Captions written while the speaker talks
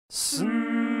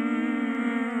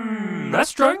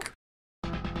SNESdrunk?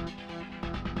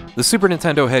 The Super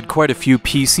Nintendo had quite a few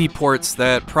PC ports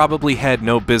that probably had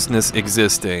no business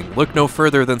existing. Look no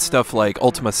further than stuff like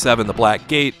Ultima 7 The Black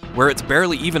Gate, where it's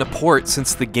barely even a port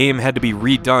since the game had to be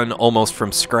redone almost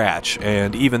from scratch,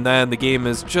 and even then the game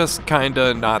is just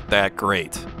kinda not that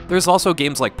great. There's also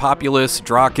games like Populous,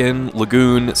 Draken,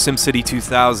 Lagoon, SimCity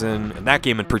 2000, and that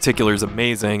game in particular is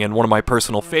amazing and one of my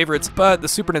personal favorites, but the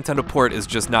Super Nintendo port is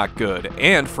just not good,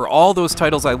 and for all those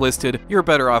titles I listed, you're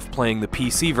better off playing the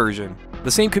PC version. The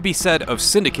same could be said of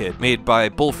Syndicate, made by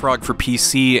Bullfrog for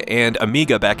PC and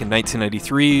Amiga back in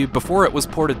 1993, before it was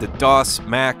ported to DOS,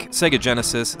 Mac, Sega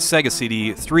Genesis, Sega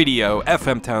CD, 3DO,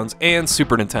 FM Towns, and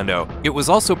Super Nintendo. It was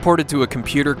also ported to a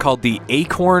computer called the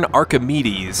Acorn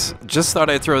Archimedes. Just thought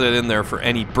I'd throw that in there for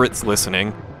any Brits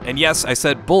listening. And yes, I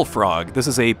said Bullfrog. This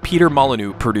is a Peter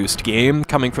Molyneux-produced game,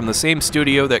 coming from the same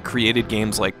studio that created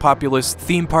games like Populous,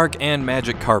 Theme Park, and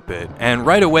Magic Carpet. And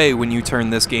right away, when you turn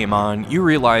this game on, you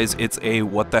realize it's a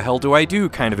what the hell do I do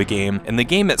kind of a game, and the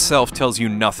game itself tells you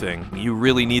nothing. You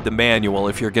really need the manual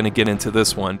if you're gonna get into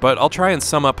this one, but I'll try and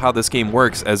sum up how this game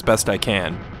works as best I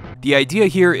can. The idea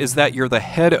here is that you're the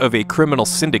head of a criminal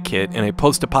syndicate in a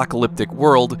post-apocalyptic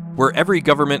world where every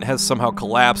government has somehow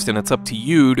collapsed and it's up to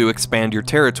you to expand your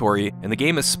territory, and the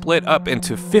game is split up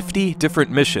into 50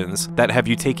 different missions that have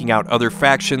you taking out other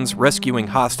factions, rescuing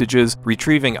hostages,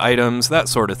 retrieving items, that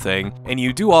sort of thing, and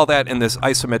you do all that in this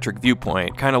isometric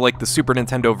viewpoint, kind of like the Super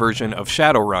Nintendo version of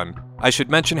Shadowrun. I should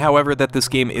mention, however, that this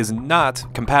game is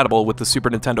not compatible with the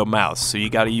Super Nintendo mouse, so you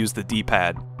gotta use the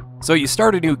D-pad. So you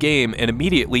start a new game, and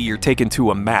immediately you're taken to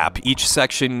a map. Each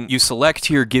section you select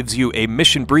here gives you a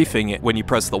mission briefing when you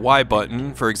press the Y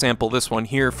button. For example, this one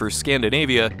here for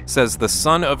Scandinavia says the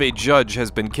son of a judge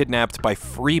has been kidnapped by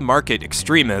free market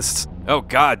extremists. Oh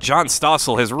god, John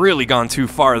Stossel has really gone too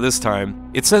far this time.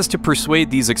 It says to persuade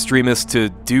these extremists to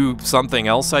do something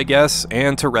else, I guess,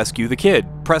 and to rescue the kid.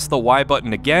 Press the Y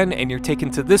button again and you're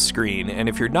taken to this screen, and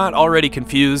if you're not already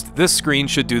confused, this screen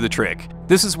should do the trick.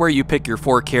 This is where you pick your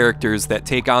 4 characters that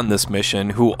take on this mission,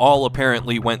 who all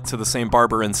apparently went to the same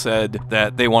barber and said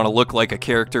that they want to look like a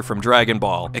character from Dragon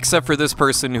Ball, except for this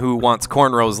person who wants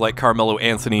cornrows like Carmelo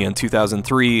Anthony in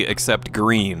 2003, except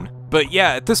green. But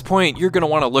yeah, at this point, you're going to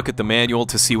want to look at the manual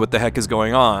to see what the heck is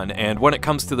going on, and when it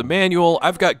comes to the manual,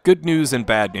 I've got good news and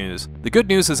bad news. The good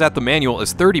news is that the manual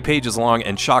is 30 pages long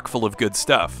and chock full of good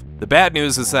stuff. The bad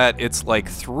news is that it's like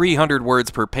 300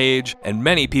 words per page, and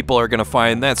many people are going to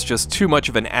find that's just too much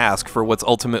of an ask for what's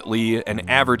ultimately an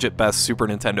average at best Super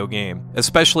Nintendo game,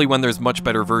 especially when there's much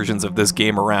better versions of this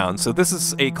game around. So this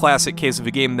is a classic case of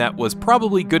a game that was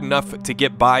probably good enough to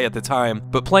get by at the time,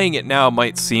 but playing it now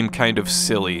might seem kind of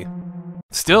silly.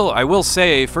 Still, I will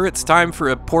say, for its time for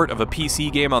a port of a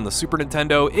PC game on the Super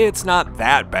Nintendo, it's not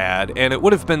that bad, and it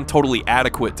would have been totally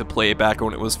adequate to play back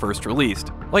when it was first released.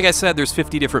 Like I said, there's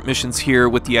 50 different missions here,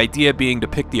 with the idea being to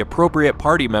pick the appropriate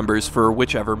party members for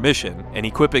whichever mission, and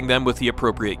equipping them with the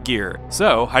appropriate gear.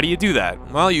 So, how do you do that?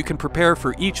 Well, you can prepare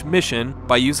for each mission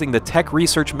by using the Tech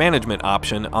Research Management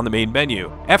option on the main menu.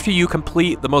 After you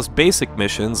complete the most basic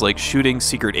missions, like shooting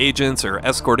secret agents or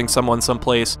escorting someone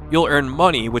someplace, you'll earn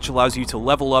money, which allows you to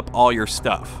level up all your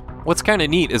stuff. What's kinda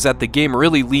neat is that the game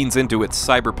really leans into its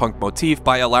cyberpunk motif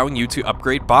by allowing you to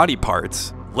upgrade body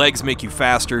parts. Legs make you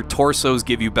faster, torsos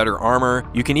give you better armor,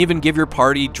 you can even give your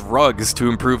party drugs to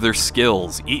improve their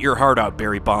skills. Eat your heart out,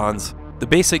 Barry Bonds. The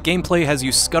basic gameplay has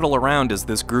you scuttle around as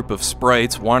this group of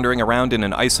sprites wandering around in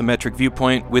an isometric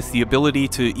viewpoint with the ability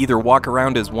to either walk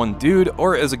around as one dude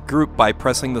or as a group by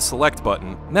pressing the select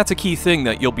button. And that's a key thing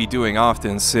that you'll be doing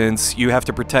often, since you have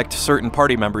to protect certain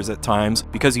party members at times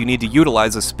because you need to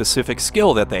utilize a specific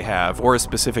skill that they have or a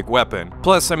specific weapon.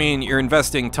 Plus, I mean, you're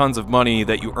investing tons of money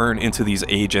that you earn into these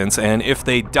agents, and if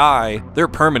they die, they're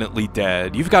permanently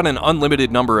dead. You've got an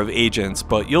unlimited number of agents,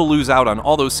 but you'll lose out on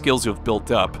all those skills you've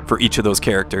built up for each of those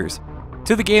characters.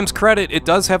 To the game's credit, it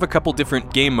does have a couple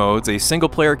different game modes, a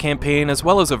single-player campaign as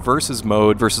well as a versus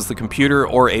mode versus the computer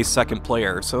or a second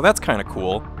player, so that's kinda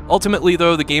cool. Ultimately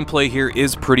though, the gameplay here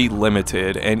is pretty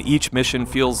limited, and each mission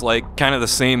feels like kinda the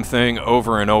same thing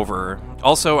over and over.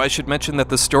 Also, I should mention that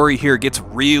the story here gets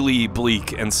really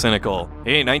bleak and cynical.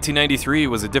 Hey, 1993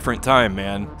 was a different time,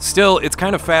 man. Still, it's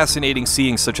kind of fascinating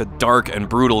seeing such a dark and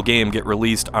brutal game get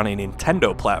released on a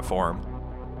Nintendo platform.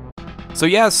 So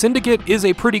yeah, Syndicate is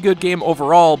a pretty good game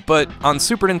overall, but on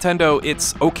Super Nintendo,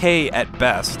 it's okay at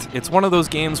best. It's one of those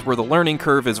games where the learning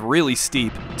curve is really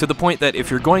steep, to the point that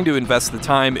if you're going to invest the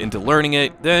time into learning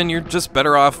it, then you're just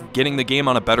better off getting the game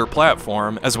on a better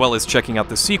platform, as well as checking out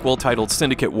the sequel titled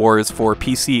Syndicate Wars for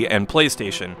PC and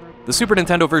PlayStation. The Super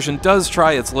Nintendo version does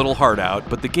try its little heart out,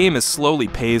 but the game is slowly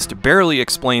paced, barely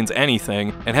explains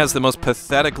anything, and has the most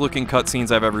pathetic looking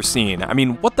cutscenes I've ever seen. I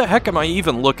mean, what the heck am I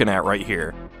even looking at right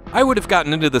here? I would have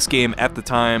gotten into this game at the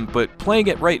time, but playing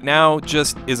it right now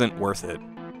just isn't worth it.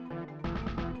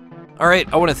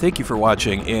 Alright, I want to thank you for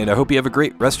watching, and I hope you have a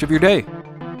great rest of your day.